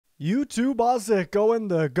YouTube, how's it going?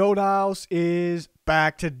 The Goat House is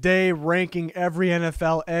back today, ranking every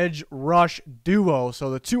NFL edge rush duo.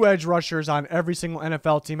 So the two edge rushers on every single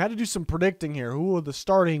NFL team. Had to do some predicting here. Who will the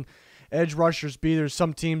starting edge rushers be? There's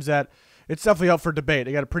some teams that it's definitely up for debate.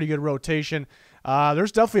 They got a pretty good rotation.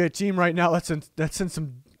 There's definitely a team right now that's in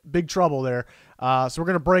some big trouble there. So we're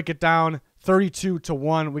gonna break it down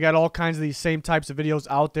 32-1. We got all kinds of these same types of videos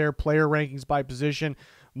out there. Player rankings by position.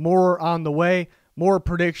 More on the way. More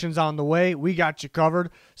predictions on the way. We got you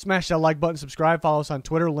covered. Smash that like button, subscribe, follow us on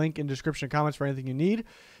Twitter. Link in description and comments for anything you need.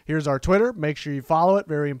 Here's our Twitter. Make sure you follow it.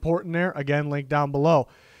 Very important there. Again, link down below.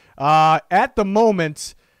 At the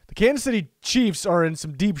moment, the Kansas City Chiefs are in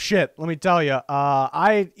some deep shit. Let me tell you.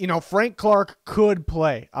 Frank Clark could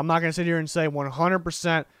play. I'm not going to sit here and say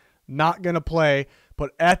 100% not going to play.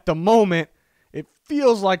 But at the moment, it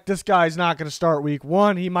feels like this guy's not going to start week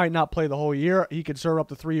one. He might not play the whole year. He could serve up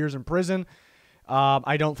to 3 years in prison.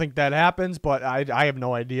 I don't think that happens, but I have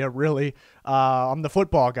no idea, really. I'm the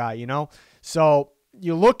football guy, you know. So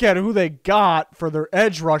you look at who they got for their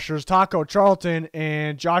edge rushers, Taco Charlton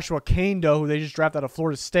and Joshua Kaindoh, who they just drafted out of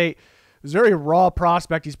Florida State. He's a very raw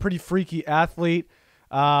prospect. He's a pretty freaky athlete,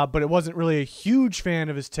 but it wasn't really a huge fan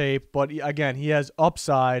of his tape. But, again, he has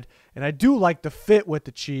upside, and I do like the fit with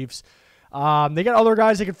the Chiefs. They got other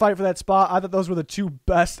guys that can fight for that spot. I thought those were the two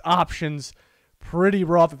best options. Pretty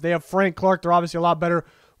rough. If they have Frank Clark, they're obviously a lot better.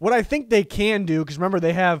 What I think they can do, because remember,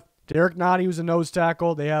 they have Derek Nottie, who's a nose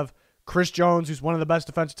tackle. They have Chris Jones, who's one of the best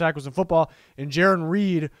defensive tackles in football, and Jaron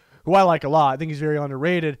Reed, who I like a lot. I think he's very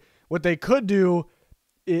underrated. What they could do,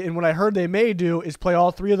 and what I heard they may do, is play all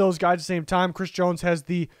three of those guys at the same time. Chris Jones has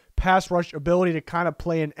the pass rush ability to kind of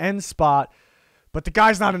play an end spot, but the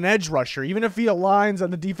guy's not an edge rusher. Even if he aligns on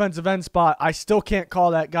the defensive end spot, I still can't call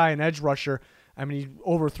that guy an edge rusher. I mean, he's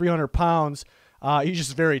over 300 pounds. He's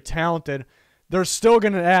just very talented. They're still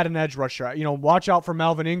going to add an edge rusher. You know, watch out for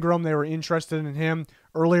Melvin Ingram. They were interested in him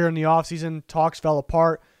earlier in the offseason. Talks fell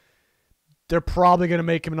apart. They're probably going to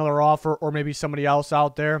make him another offer or maybe somebody else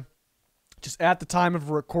out there. Just at the time of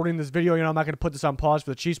recording this video, you know, I'm not going to put this on pause for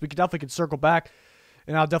the Chiefs. We definitely can circle back,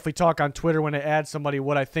 and I'll definitely talk on Twitter when they add somebody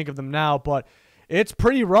what I think of them now. But it's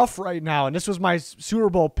pretty rough right now, and this was my Super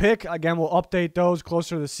Bowl pick. Again, we'll update those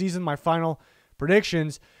closer to the season, my final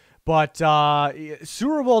predictions. But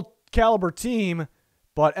Super Bowl caliber team,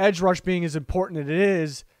 but edge rush being as important as it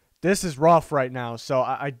is, this is rough right now. So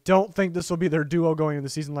I don't think this will be their duo going into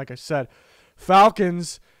the season, like I said.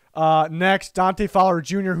 Falcons next, Dante Fowler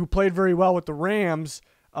Jr., who played very well with the Rams,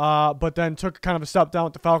 but then took kind of a step down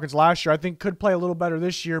with the Falcons last year. I think could play a little better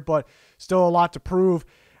this year, but still a lot to prove.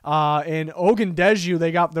 And Ogundeji,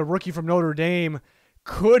 they got the rookie from Notre Dame,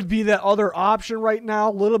 could be that other option right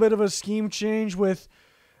now. A little bit of a scheme change with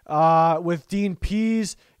Dean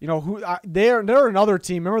Pease, you know, they're another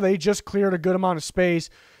team. Remember, they just cleared a good amount of space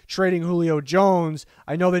trading Julio Jones.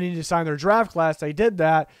 I know they needed to sign their draft class. They did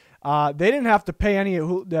that. They didn't have to pay any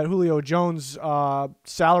of that Julio Jones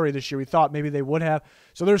salary this year. We thought maybe they would have.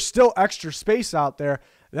 So there's still extra space out there.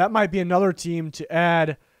 That might be another team to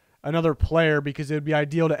add another player, because it would be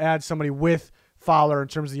ideal to add somebody with Fowler in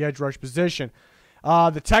terms of the edge rush position.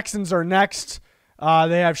 The Texans are next. They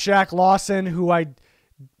have Shaq Lawson,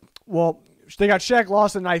 they got Shaq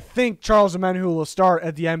Lawson. I think Charles Omenihu will start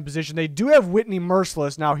at the end position. They do have Whitney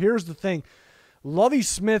Merciless. Now, here's the thing. Lovie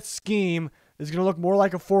Smith's scheme is going to look more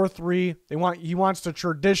like a 4-3. He wants the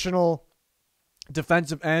traditional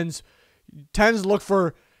defensive ends. He tends to look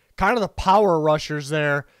for kind of the power rushers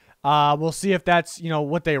there. We'll see if that's,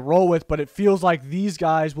 what they roll with, but it feels like these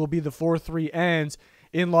guys will be the 4-3 ends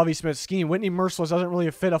in Lovie Smith's scheme. Whitney Merciless doesn't really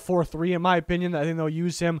fit a 4-3, in my opinion. I think they'll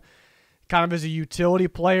use him kind of as a utility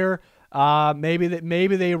player. Maybe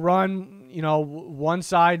they run, one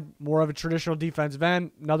side more of a traditional defensive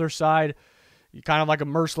end, another side kind of like a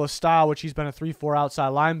Merciless style, which he's been a 3-4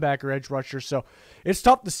 outside linebacker edge rusher. So it's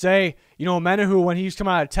tough to say. Omenihu, when he's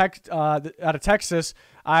coming out of Texas,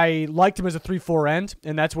 I liked him as a 3-4 end,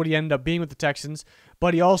 and that's what he ended up being with the Texans.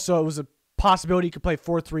 But it was a possibility he could play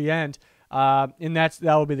 4-3 end, and that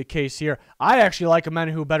will be the case here. I actually like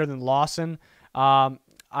Omenihu better than Lawson.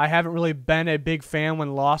 I haven't really been a big fan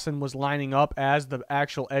when Lawson was lining up as the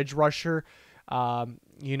actual edge rusher,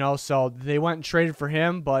 so they went and traded for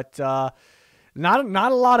him, but not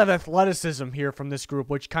a lot of athleticism here from this group,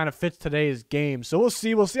 which kind of fits today's game. So we'll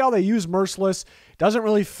see how they use Merciless. Doesn't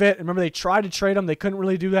really fit. Remember, they tried to trade him. They couldn't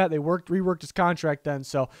really do that. They reworked his contract then.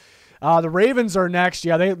 So the Ravens are next.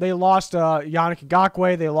 Yeah, they lost Yannick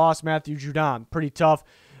Ngakoue. They lost Matthew Judon. Pretty tough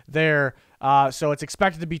there. So it's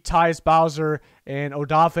expected to be Tyus Bowser and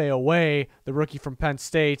Odafe Away, the rookie from Penn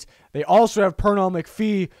State. They also have Pernell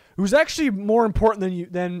McPhee, who's actually more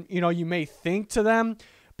important than you may think to them,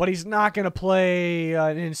 but he's not going to play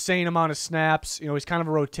an insane amount of snaps. He's kind of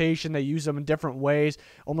a rotation. They use him in different ways.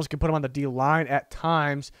 Almost can put him on the D line at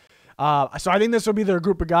times. So I think this will be their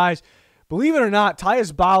group of guys. Believe it or not,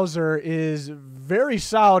 Tyus Bowser is very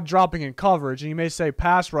solid dropping in coverage. And you may say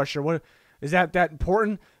pass rusher. What is that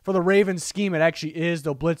important? For the Ravens scheme, it actually is.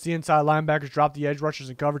 They'll blitz the inside linebackers, drop the edge rushers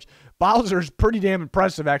in coverage. Bowser is pretty damn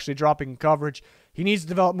impressive, actually, dropping in coverage. He needs to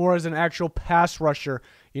develop more as an actual pass rusher.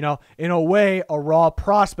 In a way, a raw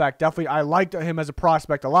prospect. Definitely, I liked him as a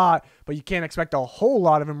prospect a lot, but you can't expect a whole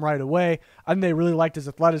lot of him right away. I think they really liked his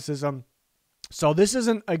athleticism. So this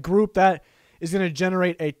isn't a group that is going to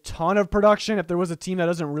generate a ton of production. If there was a team that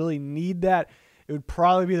doesn't really need that, it would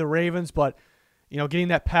probably be the Ravens, but getting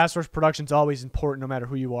that pass rush production is always important no matter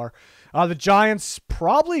who you are. The Giants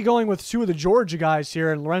probably going with two of the Georgia guys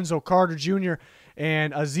here, and Lorenzo Carter Jr.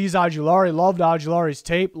 and Azeez Ojulari. Loved Ojulari's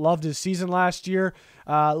tape. Loved his season last year.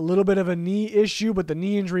 A little bit of a knee issue, but the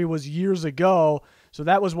knee injury was years ago, so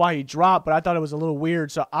that was why he dropped, but I thought it was a little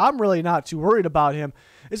weird, so I'm really not too worried about him.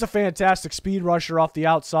 He's a fantastic speed rusher off the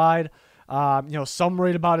outside. Some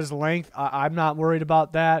worried about his length. I'm not worried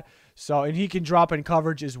about that. So, and he can drop in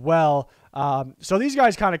coverage as well. So these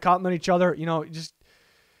guys kind of complement each other. Just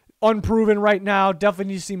unproven right now.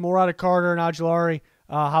 Definitely need to see more out of Carter and Ojulari.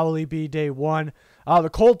 How will he be day one? The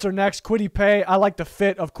Colts are next. Kwity Paye. I like the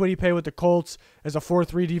fit of Kwity Paye with the Colts as a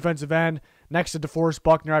 4-3 defensive end next to DeForest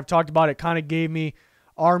Buckner. I've talked about it. Kind of gave me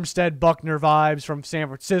Armstead Buckner vibes from San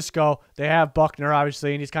Francisco. They have Buckner,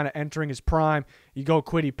 obviously, and he's kind of entering his prime. You go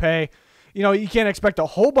Kwity Paye. You can't expect a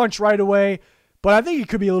whole bunch right away, but I think he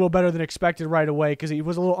could be a little better than expected right away because he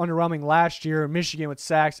was a little underwhelming last year in Michigan with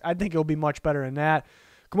sacks. I think he'll be much better than that.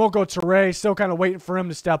 Kemoko Turay, still kind of waiting for him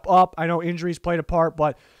to step up. I know injuries played a part,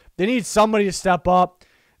 but they need somebody to step up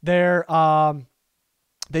there.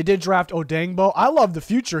 They did draft Odengbo. I love the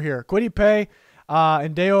future here. Kwity Paye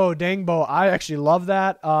and Deo Odengbo, I actually love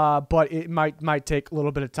that, but it might take a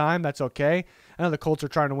little bit of time. That's okay. I know the Colts are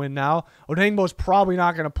trying to win now. Odengbo is probably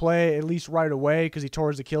not going to play at least right away because he tore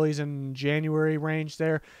his Achilles in January range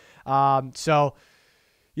there.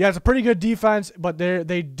 Yeah, it's a pretty good defense, but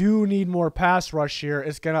they do need more pass rush here.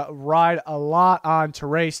 It's going to ride a lot on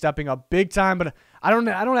Turay stepping up big time, but I don't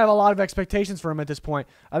have a lot of expectations for him at this point.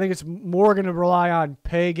 I think it's more going to rely on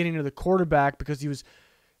Paye getting to the quarterback because he was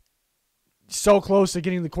so close to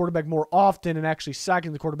getting the quarterback more often and actually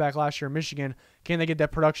sacking the quarterback last year in Michigan. Can they get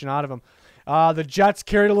that production out of him? The Jets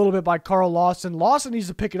carried a little bit by Carl Lawson. Lawson needs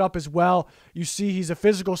to pick it up as well. You see he's a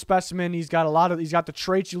physical specimen. He's got the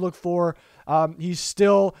traits you look for.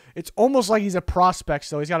 It's almost like he's a prospect,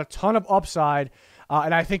 so he's got a ton of upside,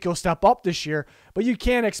 and I think he'll step up this year. But you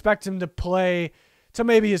can't expect him to play to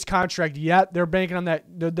maybe his contract yet. They're banking on that.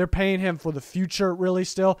 They're paying him for the future really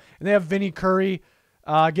still. And they have Vinny Curry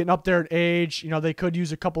getting up there in age. They could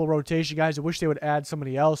use a couple of rotation guys. I wish they would add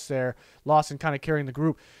somebody else there. Lawson kind of carrying the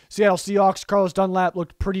group. Seattle Seahawks, Carlos Dunlap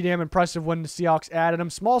looked pretty damn impressive when the Seahawks added him.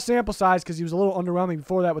 Small sample size because he was a little underwhelming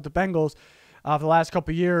before that with the Bengals for the last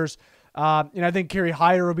couple of years. And I think Kerry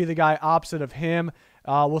Hyder will be the guy opposite of him.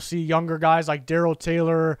 We'll see younger guys like Darrell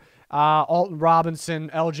Taylor, Alton Robinson,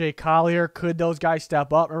 LJ Collier. Could those guys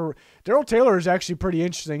step up? Darrell Taylor is actually pretty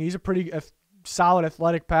interesting. He's a pretty solid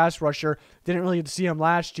athletic pass rusher. Didn't really get to see him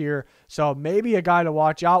last year, so maybe a guy to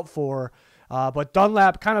watch out for. But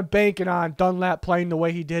Dunlap, kind of banking on Dunlap playing the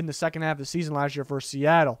way he did in the second half of the season last year for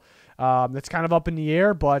Seattle. That's kind of up in the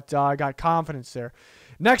air, but I got confidence there.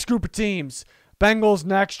 Next group of teams. Bengals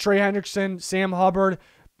next. Trey Hendrickson, Sam Hubbard.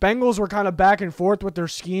 Bengals were kind of back and forth with their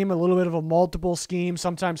scheme, a little bit of a multiple scheme.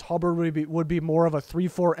 Sometimes Hubbard would be more of a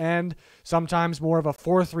 3-4 end, sometimes more of a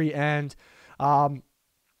 4-3 end.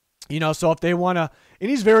 So if they want to, and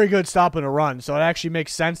he's very good stopping a run, so it actually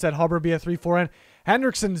makes sense that Hubbard be a 3-4 end.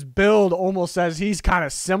 Hendrickson's build almost says he's kind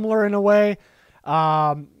of similar in a way.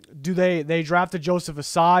 They drafted Joseph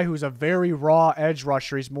Asai, who's a very raw edge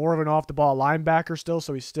rusher. He's more of an off-the-ball linebacker still,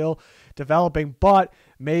 so he's still developing. But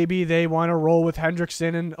maybe they want to roll with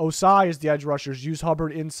Hendrickson and Osai as the edge rushers, use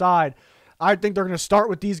Hubbard inside. I think they're going to start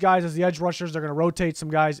with these guys as the edge rushers. They're going to rotate some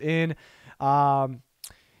guys in. I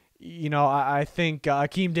think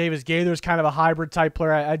Akeem Davis-Gaither is kind of a hybrid type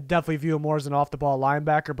player. I definitely view him more as an off-the-ball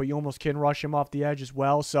linebacker, but you almost can rush him off the edge as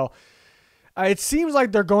well. So it seems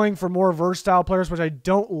like they're going for more versatile players, which I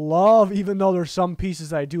don't love, even though there's some pieces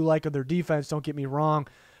that I do like of their defense. Don't get me wrong.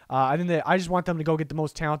 I just want them to go get the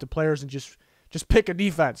most talented players and just pick a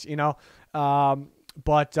defense, Yeah,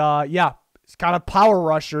 kind of power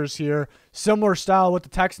rushers here. Similar style what the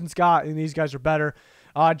Texans got, and these guys are better.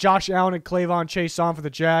 Josh Allen and Clavon Chason for the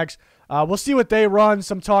Jags. We'll see what they run.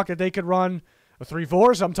 Some talk that they could run a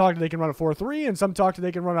 3-4. Some talk that they can run a 4-3. And some talk that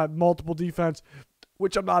they can run a multiple defense,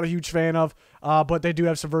 which I'm not a huge fan of. But they do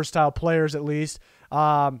have some versatile players at least.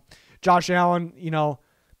 Josh Allen,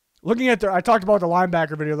 looking at I talked about the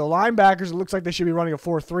linebacker video. The linebackers, it looks like they should be running a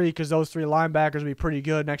 4-3 because those three linebackers would be pretty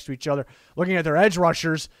good next to each other. Looking at their edge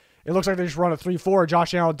rushers, it looks like they just run a 3-4.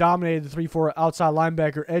 Josh Allen dominated the 3-4 outside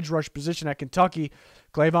linebacker edge rush position at Kentucky.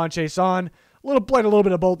 Clavon Chason, played a little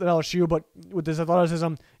bit of both at LSU, but with his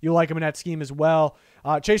athleticism, you like him in that scheme as well.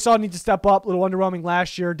 Chason needs to step up. A little underwhelming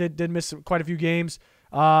last year. Did miss quite a few games,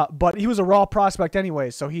 but he was a raw prospect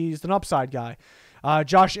anyway, so he's an upside guy.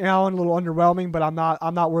 Josh Allen, a little underwhelming, but I'm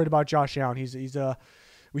not worried about Josh Allen.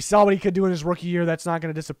 We saw what he could do in his rookie year. That's not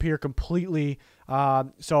going to disappear completely.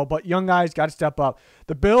 But young guys got to step up.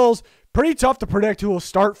 The Bills, pretty tough to predict who will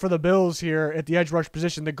start for the Bills here at the edge rush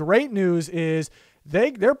position. The great news is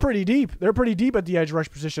they're pretty deep. They're pretty deep at the edge rush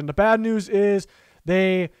position. The bad news is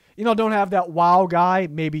they don't have that wow guy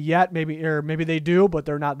maybe yet. Maybe they do, but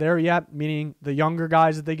they're not there yet. Meaning the younger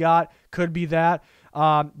guys that they got could be that.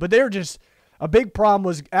 But they're just a big problem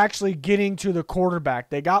was actually getting to the quarterback.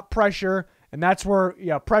 They got pressure. And that's where,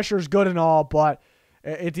 pressure is good and all, but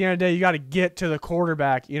at the end of the day, you got to get to the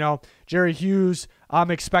quarterback. Jerry Hughes,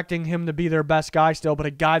 I'm expecting him to be their best guy still, but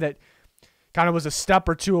a guy that kind of was a step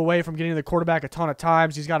or two away from getting to the quarterback a ton of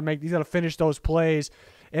times. He's got to finish those plays.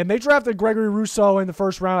 And they drafted Gregory Rousseau in the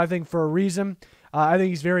first round, I think, for a reason. I think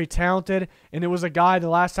he's very talented, and it was a guy the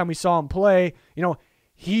last time we saw him play,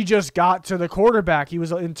 he just got to the quarterback. He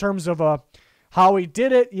was, in terms of how he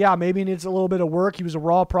did it, maybe he needs a little bit of work. He was a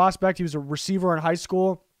raw prospect. He was a receiver in high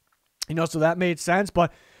school, so that made sense.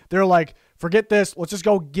 But they're like, forget this. Let's just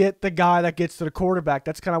go get the guy that gets to the quarterback.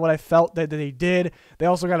 That's kind of what I felt that they did. They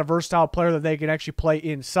also got a versatile player that they can actually play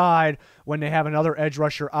inside when they have another edge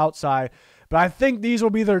rusher outside. But I think these will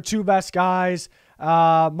be their two best guys.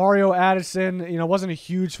 Mario Addison, wasn't a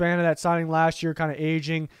huge fan of that signing last year, kind of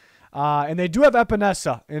aging. And they do have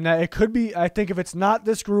Epinesa, and it could be, I think if it's not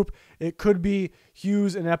this group, it could be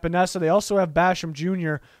Hughes and Epinesa. They also have Basham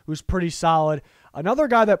Jr., who's pretty solid. Another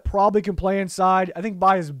guy that probably can play inside. I think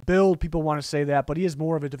by his build, people want to say that, but he is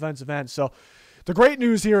more of a defensive end. So the great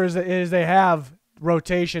news here is they have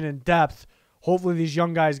rotation and depth. Hopefully these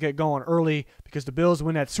young guys get going early because the Bills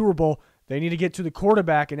win that Super Bowl. They need to get to the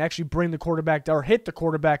quarterback and actually bring the quarterback or hit the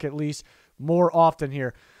quarterback at least more often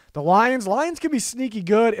here. The Lions can be sneaky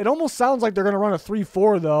good. It almost sounds like they're going to run a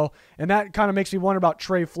 3-4, though, and that kind of makes me wonder about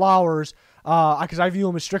Trey Flowers because I view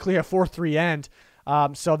him as strictly a 4-3 end.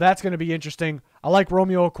 So that's going to be interesting. I like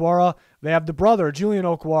Romeo Okwara. They have the brother, Julian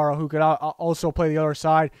Okwara, who could also play the other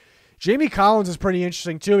side. Jamie Collins is pretty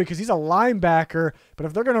interesting, too, because he's a linebacker, but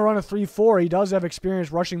if they're going to run a 3-4, he does have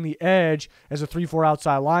experience rushing the edge as a 3-4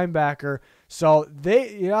 outside linebacker. So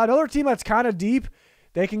another team that's kind of deep.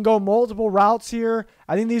 They can go multiple routes here.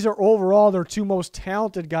 I think these are overall their two most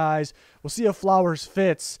talented guys. We'll see if Flowers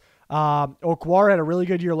fits. Okwara had a really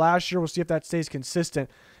good year last year. We'll see if that stays consistent.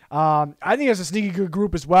 I think it's a sneaky good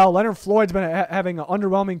group as well. Leonard Floyd's been having an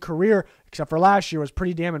underwhelming career, except for last year. It was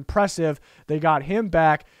pretty damn impressive. They got him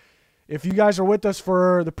back. If you guys are with us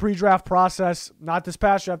for the pre-draft process, not this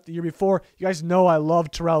past draft, the year before, you guys know I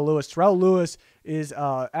love Terrell Lewis. Terrell Lewis is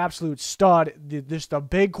an absolute stud. Just the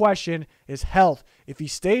big question is health. If he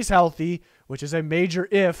stays healthy, which is a major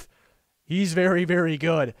if, he's very, very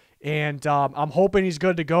good. And I'm hoping he's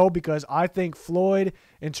good to go because I think Floyd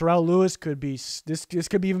and Terrell Lewis could be this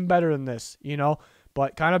could be even better than this,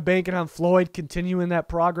 But kind of banking on Floyd continuing that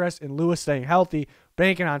progress and Lewis staying healthy,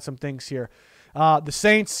 banking on some things here. The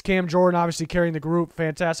Saints, Cam Jordan obviously carrying the group,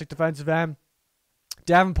 fantastic defensive end.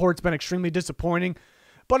 Davenport's been extremely disappointing,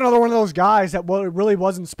 but another one of those guys that really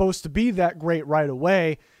wasn't supposed to be that great right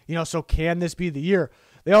away. So can this be the year?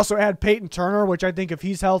 They also add Peyton Turner, which I think if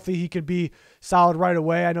he's healthy, he could be solid right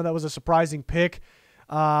away. I know that was a surprising pick.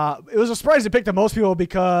 It was a surprising pick to most people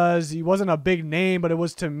because he wasn't a big name, but it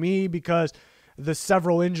was to me because the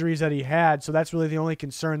several injuries that he had. So that's really the only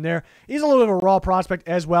concern there. He's a little bit of a raw prospect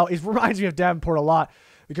as well. He reminds me of Davenport a lot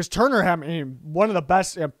because Turner, one of the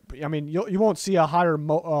best. You won't see a higher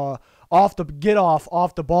off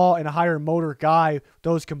the ball and a higher motor guy,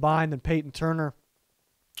 those combined, than Peyton Turner.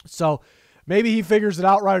 So maybe he figures it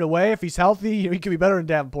out right away. If he's healthy, he could be better than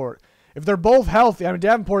Davenport. If they're both healthy,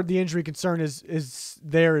 Davenport, the injury concern is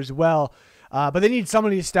there as well. But they need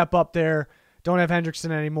somebody to step up there. Don't have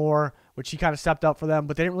Hendrickson anymore, which he kind of stepped up for them,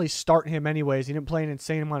 but they didn't really start him anyways. He didn't play an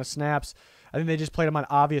insane amount of snaps. I think they just played him on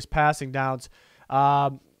obvious passing downs.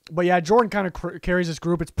 But yeah, Jordan kind of carries this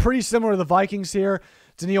group. It's pretty similar to the Vikings here.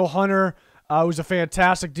 Danielle Hunter, who's a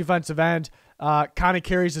fantastic defensive end, kind of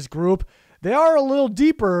carries this group. They are a little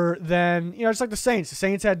deeper than, it's like the Saints. The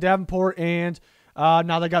Saints had Davenport, and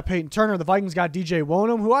now they got Peyton Turner. The Vikings got DJ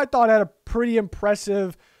Wonnum, who I thought had a pretty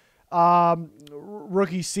impressive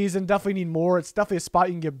rookie season. Definitely need more. It's definitely a spot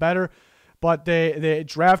you can get better. But they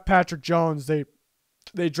draft Patrick Jones.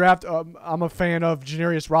 They draft, I'm a fan of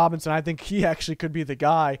Janarius Robinson. I think he actually could be the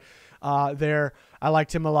guy there. I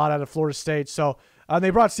liked him a lot out of Florida State. So they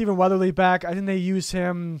brought Stephen Weatherly back. I think they use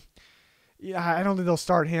him. Yeah, I don't think they'll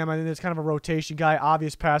start him. I think it's kind of a rotation guy.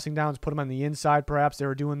 Obvious passing downs, put him on the inside. Perhaps they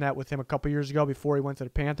were doing that with him a couple years ago before he went to the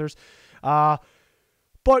Panthers.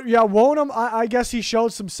 But yeah, Wonnum, I guess he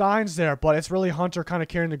showed some signs there, but it's really Hunter kind of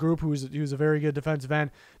carrying the group, who's a very good defensive end.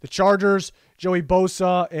 The Chargers, Joey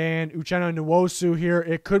Bosa and Uchenna Nwosu here.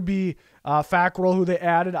 It could be Fackrell, who they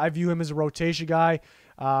added. I view him as a rotation guy.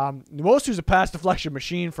 Nwosu's a pass deflection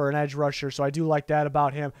machine for an edge rusher, so I do like that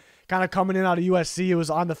about him. Kind of coming in out of USC, it was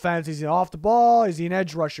on the fence. Is he off the ball? Is he an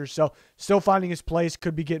edge rusher? So still finding his place,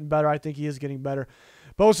 could be getting better. I think he is getting better.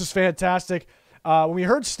 Bosa's fantastic. When we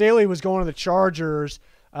heard Staley was going to the Chargers,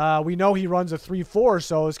 we know he runs a 3-4,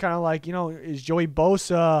 so it's kind of like, is Joey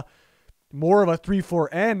Bosa more of a 3-4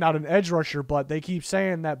 end, not an edge rusher? But they keep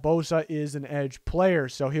saying that Bosa is an edge player,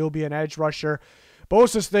 so he'll be an edge rusher.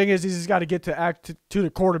 Bosa's thing is he's got to get to the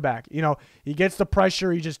quarterback. He gets the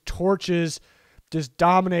pressure, he just torches, just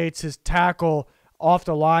dominates his tackle off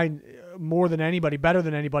the line more than anybody, better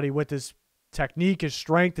than anybody with his technique, his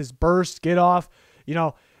strength, his burst, get off,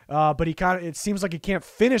 but it seems like he can't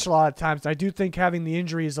finish a lot of times. And I do think having the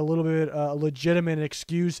injury is a little bit a legitimate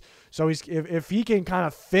excuse. So if he can kind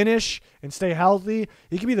of finish and stay healthy,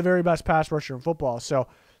 he can be the very best pass rusher in football. So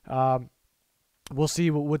we'll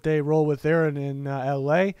see what they roll with there in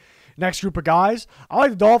LA. Next group of guys, I like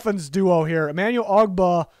the Dolphins duo here. Emmanuel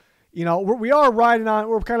Ogbah. We are riding on,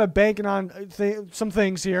 we're kind of banking on some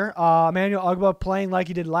things here. Emmanuel Ogbah playing like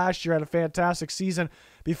he did last year, had a fantastic season.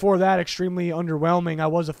 Before that, extremely underwhelming. I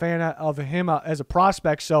was a fan of him as a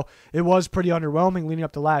prospect, so it was pretty underwhelming leading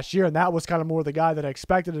up to last year, and that was kind of more the guy that I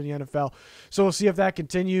expected in the NFL. So we'll see if that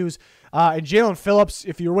continues. And Jalen Phillips,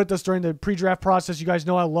 if you were with us during the pre-draft process, you guys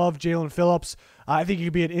know I love Jalen Phillips. I think he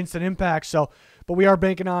could be an instant impact. But we are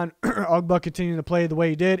banking on Ogbah continuing to play the way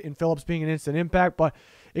he did and Phillips being an instant impact. But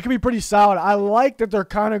it can be pretty solid. I like that they're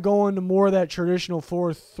kind of going to more of that traditional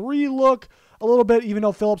 4-3 look a little bit, even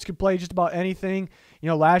though Phillips could play just about anything.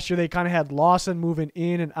 Last year they kind of had Lawson moving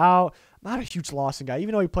in and out. I'm not a huge Lawson guy,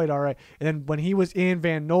 even though he played all right. And then when he was in,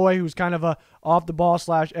 Van Noy, who's kind of a off-the-ball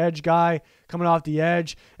 / edge guy coming off the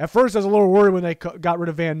edge. At first I was a little worried when they got rid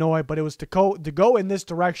of Van Noy, but it was to go in this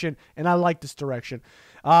direction, and I like this direction.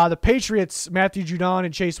 The Patriots, Matthew Judon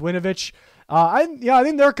and Chase Winovich. I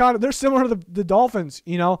think they're similar to the Dolphins,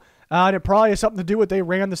 and it probably has something to do with they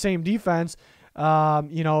ran the same defense.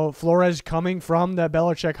 Flores coming from the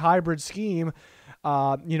Belichick hybrid scheme,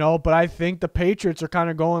 but I think the Patriots are kind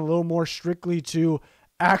of going a little more strictly to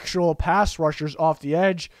actual pass rushers off the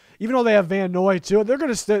edge. Even though they have Van Noy too, they're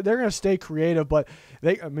gonna stay creative. But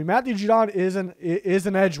Matthew Judon is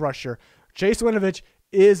an edge rusher. Chase Winovich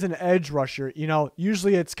is an edge rusher.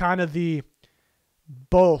 Usually it's kind of the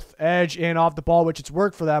both edge and off the ball, which it's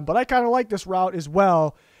worked for them. But I kind of like this route as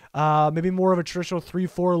well. Maybe more of a traditional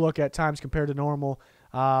 3-4 look at times compared to normal.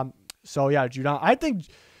 Judon. I think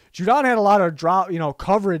Judon had a lot of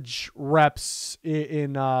coverage reps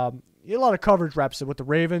in he had a lot of coverage reps with the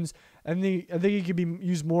Ravens. And I think he could be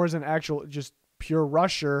used more as an actual just pure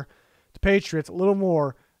rusher. The Patriots a little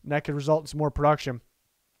more, and that could result in some more production.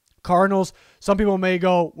 Cardinals, some people may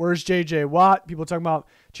go, where's J.J. Watt? People talking about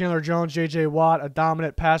Chandler Jones, J.J. Watt, a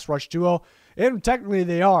dominant pass rush duo. And technically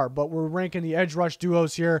they are, but we're ranking the edge rush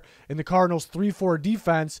duos here in the Cardinals 3-4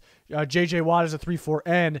 defense. J.J. Watt is a 3-4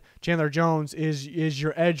 end. Chandler Jones is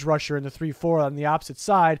your edge rusher in the 3-4. On the opposite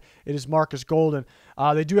side, it is Marcus Golden.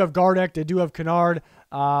 They do have Gardeck. They do have Kennard,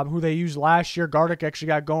 who they used last year. Gardeck actually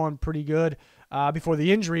got going pretty good before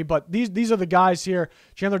the injury, but these are the guys here.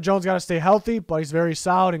 Chandler Jones got to stay healthy, but he's very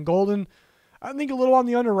solid. And Golden, I think a little on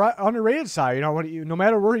the underrated side. No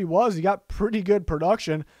matter where he was, he got pretty good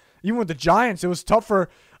production. Even with the Giants, it was tough for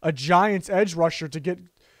a Giants edge rusher to get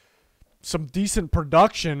some decent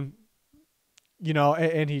production,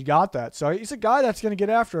 and he got that. So he's a guy that's going to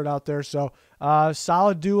get after it out there. So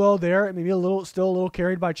solid duo there. Maybe still a little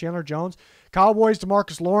carried by Chandler Jones. Cowboys,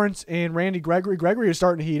 DeMarcus Lawrence and Randy Gregory. Gregory is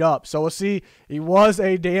starting to heat up. So we'll see. He was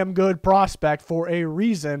a damn good prospect for a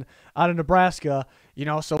reason out of Nebraska.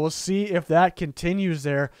 So we'll see if that continues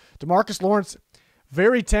there. DeMarcus Lawrence,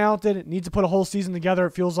 Very talented. Needs to put a whole season together.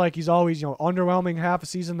 It feels like he's always, underwhelming half a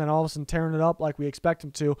season, then all of a sudden tearing it up like we expect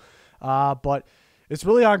him to. But it's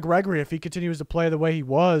really on Gregory if he continues to play the way he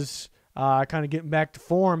was, kind of getting back to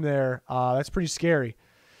form there. That's pretty scary.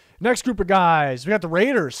 Next group of guys, we got the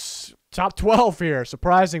Raiders, top 12 here.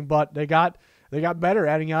 Surprising, but they got better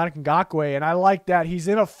adding Yannick Ngakoue, and I like that. He's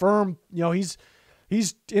in a firm, he's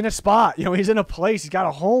in a spot, he's in a place. He's got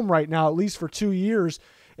a home right now, at least for 2 years,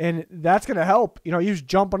 and that's going to help. He was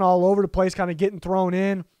jumping all over the place, kind of getting thrown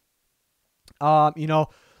in. A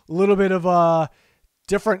little bit of a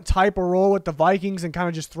different type of role with the Vikings and kind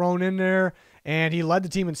of just thrown in there, and he led the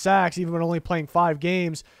team in sacks, even when only playing 5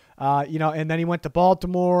 games. And then he went to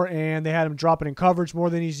Baltimore, and they had him dropping in coverage more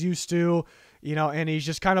than he's used to, and he's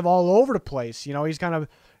just kind of all over the place. He's kind of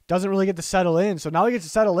doesn't really get to settle in. So now he gets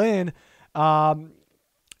to settle in, and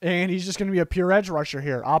he's just going to be a pure edge rusher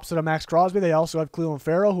here. Opposite of Max Crosby, they also have Clelin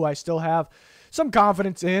Ferrell, who I still have some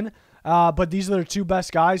confidence in. But these are their 2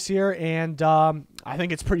 best guys here, and I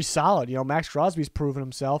think it's pretty solid. Max Crosby's proven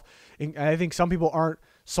himself. And I think some people aren't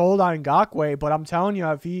sold on Ngakoue, but I'm telling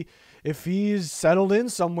you, if he's settled in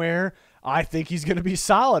somewhere, I think he's going to be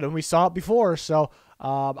solid, and we saw it before. So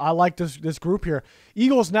I like this group here.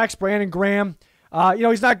 Eagles next, Brandon Graham.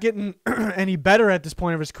 He's not getting any better at this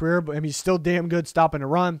point of his career, but he's still damn good stopping the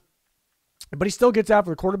run. But he still gets after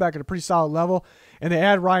the quarterback at a pretty solid level. And they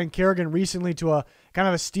add Ryan Kerrigan recently to a kind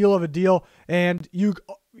of a steal of a deal. And you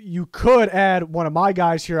could add one of my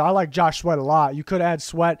guys here. I like Josh Sweat a lot. You could add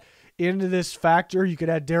Sweat into this factor. You could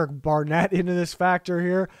add Derek Barnett into this factor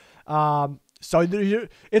here. So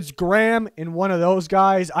it's Graham and one of those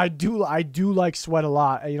guys. I do like Sweat a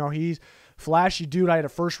lot. He's flashy dude. I had a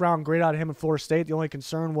first-round grade out of him in Florida State. The only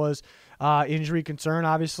concern was injury concern,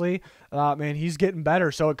 obviously. Man, he's getting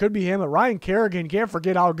better. So it could be him. But Ryan Kerrigan, can't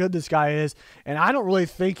forget how good this guy is. And I don't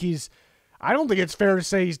think it's fair to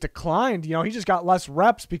say he's declined. He just got less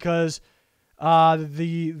reps because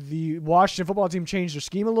the Washington football team changed their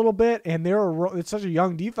scheme a little bit, and it's such a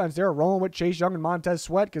young defense. They're rolling with Chase Young and Montez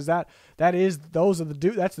Sweat because that's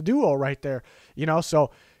the duo right there.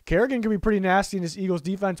 So Kerrigan can be pretty nasty in this Eagles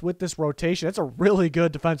defense with this rotation. It's a really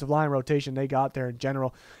good defensive line rotation they got there in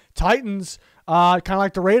general. Titans, kind of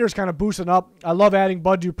like the Raiders, kind of boosting up. I love adding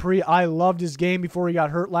Bud Dupree. I loved his game before he got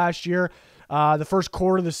hurt last year. The first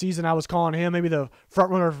quarter of the season, I was calling him maybe the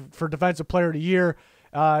front runner for Defensive Player of the Year.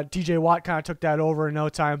 TJ Watt kind of took that over in no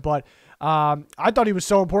time, but I thought he was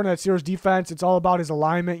so important at Steelers defense. It's all about his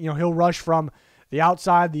alignment. He'll rush from the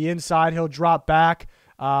outside, the inside. He'll drop back.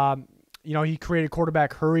 He created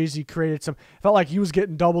quarterback hurries. He created felt like he was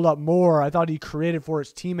getting doubled up more. I thought he created for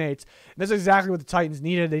his teammates. And that's exactly what the Titans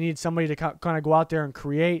needed. They needed somebody to kind of go out there and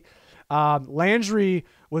create. Landry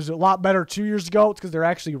was a lot better 2 years ago. It's because they're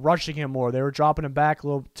actually rushing him more. They were dropping him back a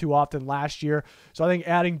little too often last year. So I think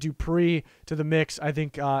adding Dupree to the mix, I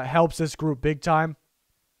think, helps this group big time.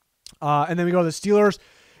 And then we go to the Steelers.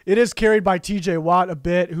 It is carried by TJ Watt a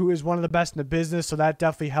bit, who is one of the best in the business, so that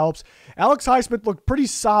definitely helps. Alex Highsmith looked pretty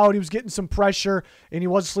solid. He was getting some pressure, and he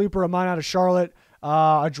was a sleeper of mine out of Charlotte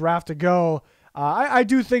a draft ago. I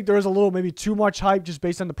do think there is a little, maybe too much hype just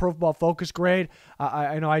based on the Pro Football Focus grade.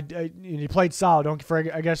 I know he played solid,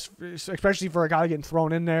 I guess, especially for a guy getting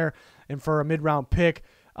thrown in there and for a mid-round pick.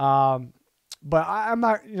 But I'm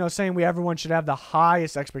not, saying everyone should have the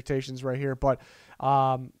highest expectations right here, but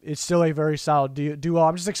it's still a very solid duo.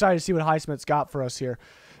 I'm just excited to see what Highsmith's got for us here.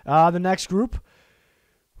 The next group,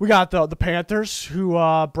 we got the Panthers, who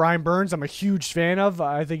Brian Burns, I'm a huge fan of.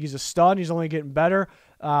 I think he's a stud. He's only getting better.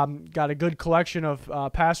 Got a good collection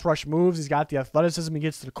of pass rush moves. He's got the athleticism. He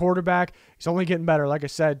gets to the quarterback. He's only getting better, like I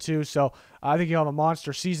said, too. So I think he'll have a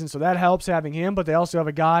monster season. So that helps having him. But they also have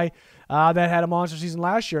a guy that had a monster season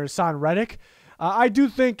last year, Hassan Reddick. I do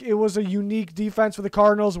think it was a unique defense for the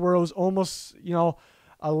Cardinals where it was almost,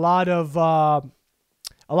 a lot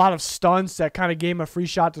of stunts that kind of gave him a free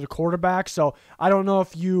shot to the quarterback. So I don't know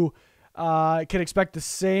if you can expect the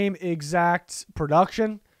same exact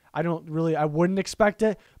production. I wouldn't expect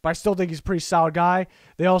it, but I still think he's a pretty solid guy.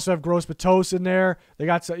 They also have Gross Matos in there. They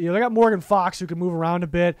got Morgan Fox who can move around a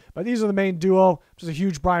bit, but these are the main duo. I'm just a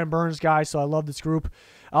huge Brian Burns guy, so I love this group.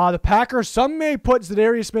 The Packers, some may put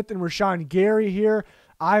Zadarius Smith and Rashawn Gary here.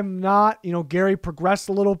 I'm not. Gary progressed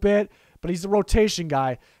a little bit, but he's the rotation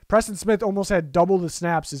guy. Preston Smith almost had double the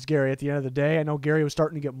snaps as Gary at the end of the day. I know Gary was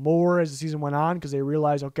starting to get more as the season went on because they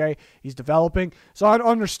realized, okay, he's developing. So I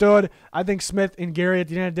understood. I think Smith and Gary at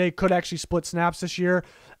the end of the day could actually split snaps this year.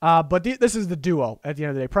 But this is the duo at the end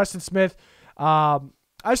of the day. Preston Smith,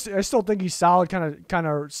 I still think he's solid, kind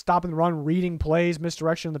of stopping the run, reading plays,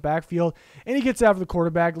 misdirection in the backfield, and he gets after the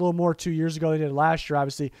quarterback a little more 2 years ago than he did last year,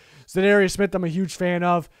 obviously. Za'Darius Smith, I'm a huge fan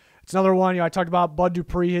of. It's another one, I talked about Bud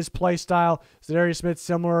Dupree, his play style. Za'Darius Smith,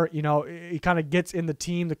 similar, he kind of gets in the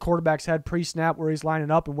team, the quarterback's head pre-snap where he's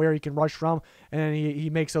lining up and where he can rush from, and then he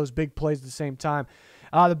makes those big plays at the same time.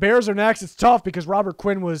 The Bears are next. It's tough because Robert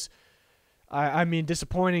Quinn was,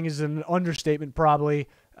 disappointing is an understatement probably.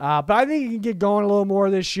 But I think he can get going a little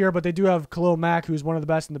more this year, but they do have Khalil Mack, who's one of the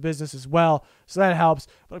best in the business as well, so that helps.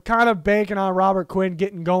 But I'm kind of banking on Robert Quinn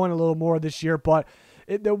getting going a little more this year, but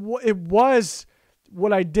it was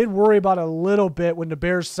what I did worry about a little bit when the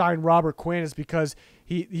Bears signed Robert Quinn is because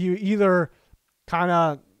he either kind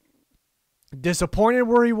of disappointed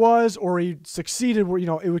where he was or he succeeded where,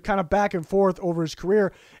 it was kind of back and forth over his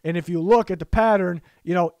career. And if you look at the pattern,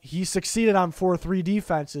 he succeeded on 4-3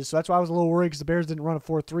 defenses. So that's why I was a little worried because the Bears didn't run a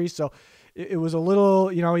 4-3. So it was a little,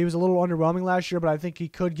 he was a little underwhelming last year, but I think he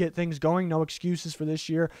could get things going. No excuses for this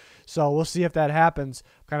year. So we'll see if that happens.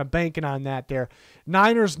 Kind of banking on that there.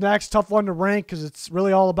 Niners next, tough one to rank because it's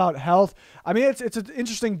really all about health. It's an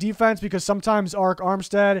interesting defense because sometimes Arik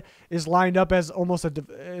Armstead is lined up as almost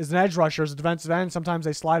as an edge rusher, as a defensive end. Sometimes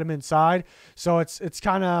they slide him inside. So it's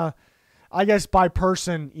kind of, I guess by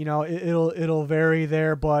person, it'll vary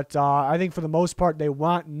there. But I think for the most part, they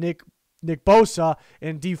want Nick Bosa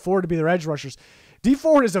and Dee Ford to be their edge rushers. Dee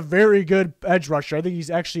Ford is a very good edge rusher. I think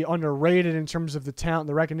he's actually underrated in terms of the talent,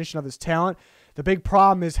 the recognition of his talent. The big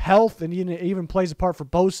problem is health, and it even plays a part for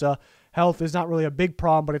Bosa. Health is not really a big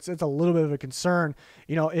problem, but it's a little bit of a concern.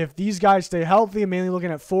 If these guys stay healthy, I'm mainly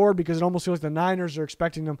looking at Ford because it almost feels like the Niners are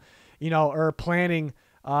expecting them, or planning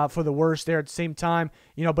for the worst there at the same time.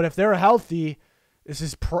 But if they're healthy,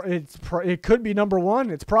 it could be number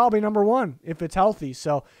one. It's probably number one if it's healthy.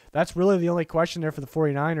 So that's really the only question there for the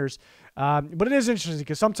 49ers. But it is interesting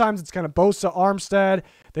because sometimes it's kind of Bosa, Armstead.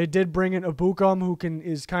 They did bring in Ebukam, who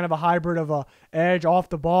is kind of a hybrid of a edge off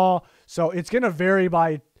the ball. So it's going to vary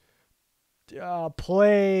by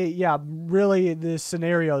play. Yeah, really the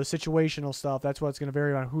scenario, the situational stuff. That's what's going to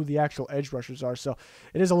vary on who the actual edge rushers are. So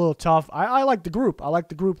it is a little tough. I like the group. I like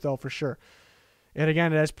the group though for sure. And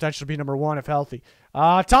again, it has potential to be number one if healthy.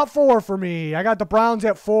 Top four for me. I got the Browns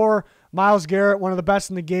at 4. Myles Garrett, one of the best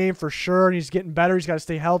in the game for sure, and he's getting better. He's got to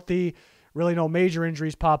stay healthy. Really no major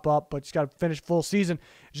injuries pop up, but he's got to finish full season.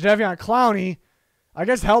 Jadeveon Clowney, I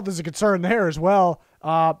guess health is a concern there as well.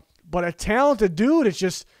 But a talented dude. It's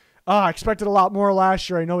just I expected a lot more last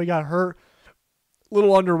year. I know he got hurt. A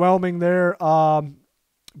little underwhelming there.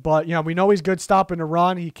 But, we know he's good stopping the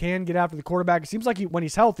run. He can get after the quarterback. It seems like when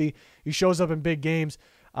he's healthy, he shows up in big games.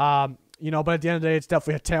 But at the end of the day, it's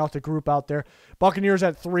definitely a talented group out there. Buccaneers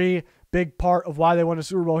at 3, big part of why they won the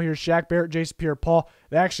Super Bowl here. Shaq Barrett, Jason Pierre-Paul.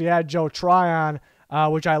 They actually had Joe Tryon,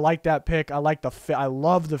 which I like that pick. I like the fit. I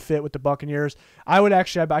love the fit with the Buccaneers. I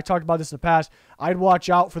talked about this in the past. I'd watch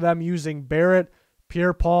out for them using Barrett,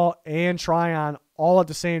 Pierre-Paul, and Tryon all at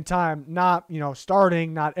the same time, not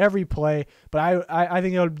starting, not every play, but I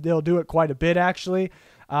think they'll do it quite a bit actually,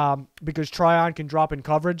 because Tryon can drop in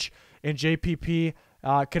coverage and JPP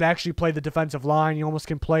could actually play the defensive line. You almost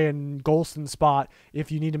can play in Golston's spot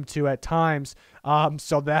if you need him to at times.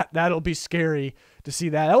 So that'll be scary to see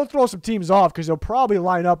that. That'll throw some teams off because they'll probably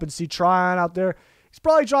line up and see Tryon out there. He's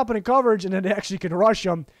probably dropping in coverage and then they actually can rush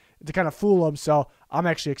him to kind of fool him. So I'm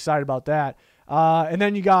actually excited about that. And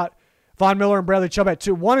then you got Von Miller and Bradley Chubb at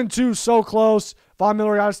 2. 1 and 2, so close. Von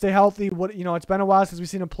Miller got to stay healthy. It's been a while since we've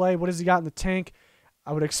seen him play. What has he got in the tank?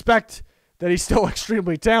 I would expect that he's still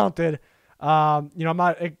extremely talented. I'm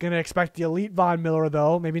not going to expect the elite Von Miller,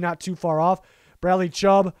 though. Maybe not too far off. Bradley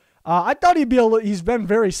Chubb, I thought he's been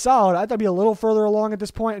very solid. I thought he'd be a little further along at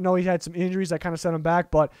this point. I know he had some injuries that kind of set him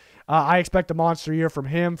back, but I expect a monster year from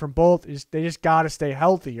him, from both. They just got to stay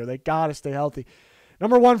healthy, or they got to stay healthy.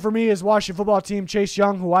 Number 1 for me is Washington football team, Chase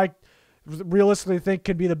Young, who I realistically think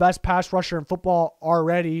could be the best pass rusher in football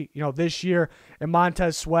already, this year, and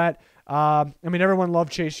Montez Sweat. Everyone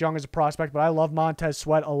loved Chase Young as a prospect, but I love Montez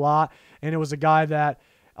Sweat a lot, and it was a guy that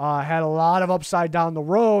had a lot of upside down the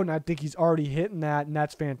road, and I think he's already hitting that, and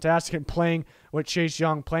that's fantastic. And playing with Chase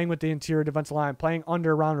Young, playing with the interior defensive line, playing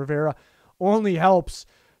under Ron Rivera only helps.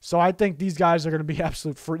 So I think these guys are going to be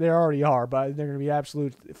absolute they already are, but they're going to be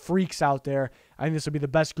absolute freaks out there. I think this will be the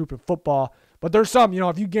best group in football. But there's some,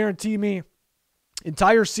 if you guarantee me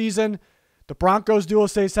entire season, the Broncos duo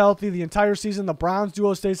stays healthy, the entire season, the Browns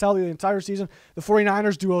duo stays healthy, the entire season, the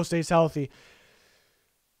 49ers duo stays healthy,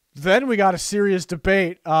 then we got a serious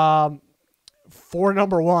debate for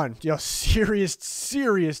number 1.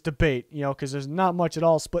 Serious debate, because there's not much at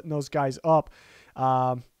all splitting those guys up.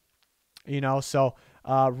 So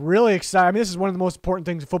Really excited. I mean, this is one of the most important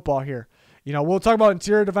things in football here. We'll talk about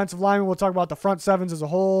interior defensive linemen. We'll talk about the front sevens as a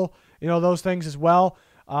whole, those things as well.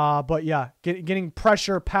 But yeah, getting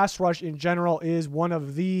pressure, pass rush in general is one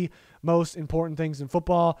of the most important things in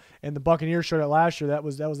football. And the Buccaneers showed it last year. That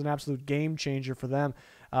was an absolute game changer for them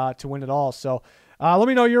to win it all. So let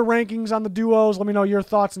me know your rankings on the duos. Let me know your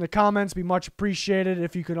thoughts in the comments. Be much appreciated.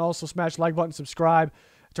 If you can also smash the like button, subscribe,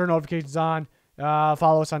 turn notifications on.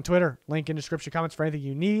 Follow us on Twitter. Link in description comments for anything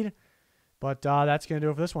you need. But that's going to do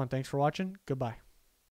it for this one. Thanks for watching. Goodbye.